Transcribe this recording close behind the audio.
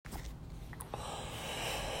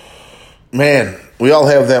Man, we all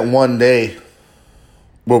have that one day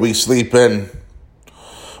where we sleep in,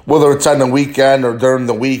 whether it's on the weekend or during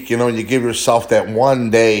the week. You give yourself that one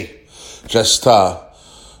day just to,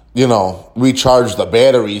 recharge the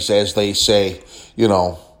batteries, as they say,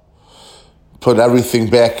 put everything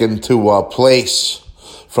back into place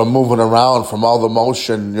from moving around, from all the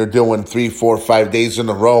motion you're doing 3, 4, 5 days in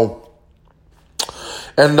a row.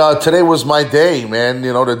 And today was my day, man,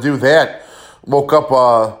 to do that. Woke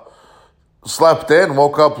up, slept in,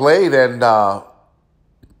 woke up late, and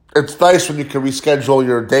it's nice when you can reschedule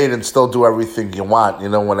your date and still do everything you want, you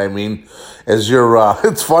know what I mean? As you're,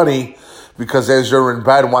 it's funny, because as you're in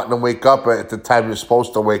bed wanting to wake up at the time you're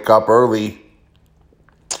supposed to wake up early,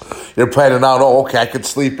 you're planning out, okay, I could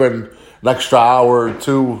sleep in an extra hour or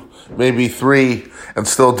 2, maybe 3, and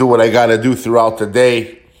still do what I got to do throughout the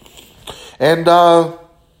day. And, I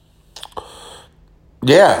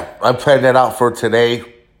planned that out for today.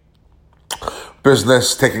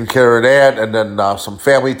 Business, taking care of that, and then some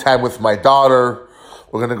family time with my daughter.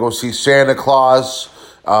 We're going to go see Santa Claus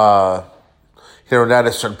here in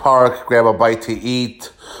Edison Park, grab a bite to eat,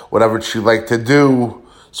 whatever she'd like to do,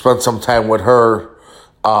 spend some time with her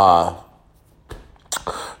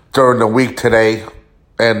during the week today,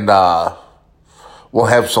 and we'll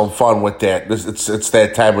have some fun with that. It's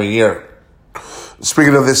that time of year.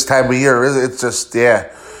 Speaking of this time of year, it's just,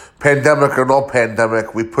 pandemic or no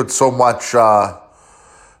pandemic, we put so much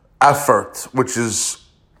effort, which is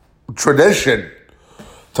tradition,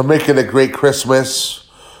 to make it a great Christmas,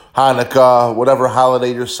 Hanukkah, whatever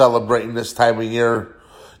holiday you're celebrating this time of year,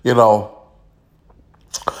 And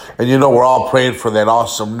we're all praying for that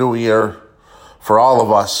awesome new year for all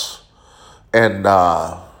of us. And,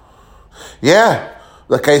 like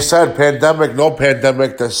I said, pandemic, no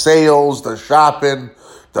pandemic, the sales, the shopping,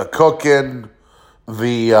 the cooking,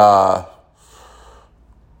 the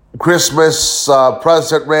Christmas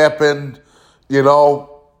present wrapping, the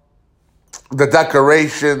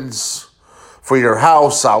decorations for your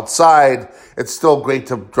house outside. It's still great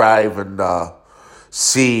to drive and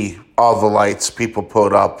see all the lights people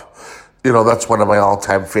put up. That's one of my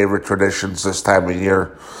all-time favorite traditions this time of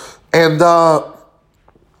year. And not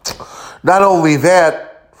only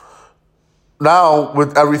that, now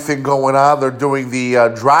with everything going on, they're doing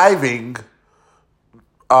the driving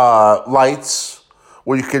lights,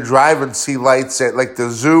 where you can drive and see lights at like the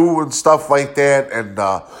zoo and stuff like that. And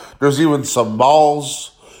there's even some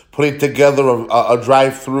malls putting together a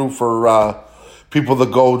drive-through for people to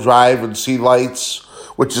go drive and see lights,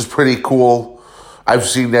 which is pretty cool. I've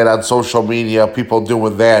seen that on social media, people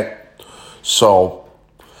doing that. So,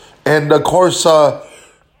 and of course,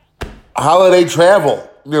 holiday travel,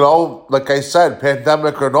 like I said,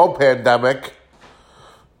 pandemic or no pandemic,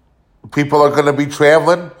 people are going to be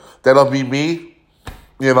traveling. That'll be me,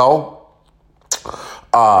 my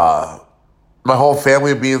whole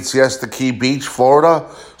family will be in Siesta Key Beach, Florida.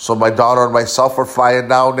 So my daughter and myself are flying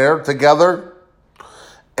down there together.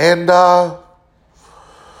 And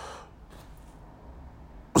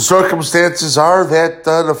circumstances are that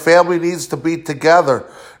the family needs to be together.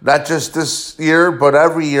 Not just this year, but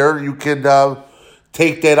every year you can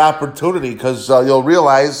take that opportunity, because you'll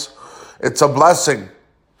realize it's a blessing.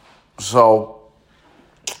 So,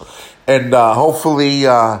 and hopefully,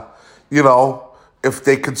 if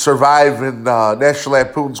they can survive in National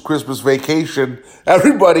Lampoon's Christmas Vacation,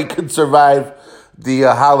 everybody can survive the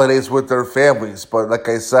holidays with their families. But like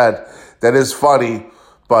I said, that is funny.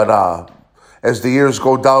 But as the years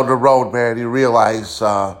go down the road, man, you realize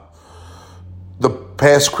the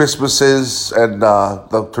past Christmases and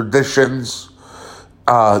the traditions,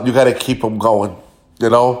 you got to keep them going, You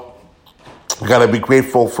got to be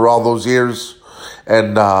grateful for all those years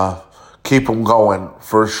and keep them going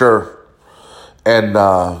for sure. And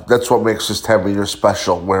that's what makes this time of year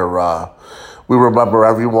special, where we remember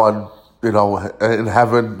everyone, in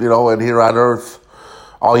heaven, and here on earth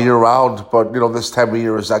all year round. But, this time of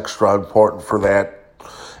year is extra important for that.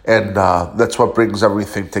 And that's what brings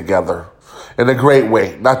everything together in a great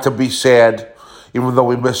way. Not to be sad, even though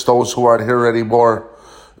we miss those who aren't here anymore.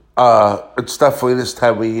 It's definitely this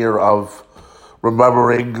time of year of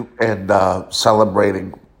remembering and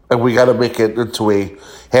celebrating. And we got to make it into a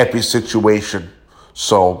happy situation.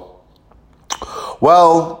 So,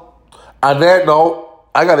 well, on that note,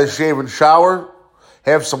 I got to shave and shower,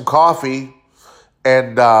 have some coffee,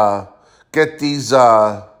 and get these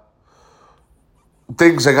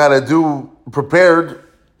things I got to do prepared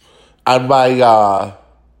on my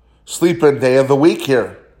sleeping day of the week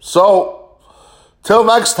here. So, till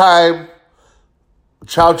next time,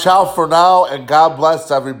 ciao, ciao for now, and God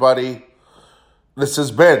bless everybody. This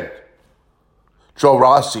has been Joe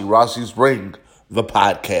Rossi, Rossi's Ring, the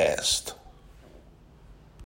podcast.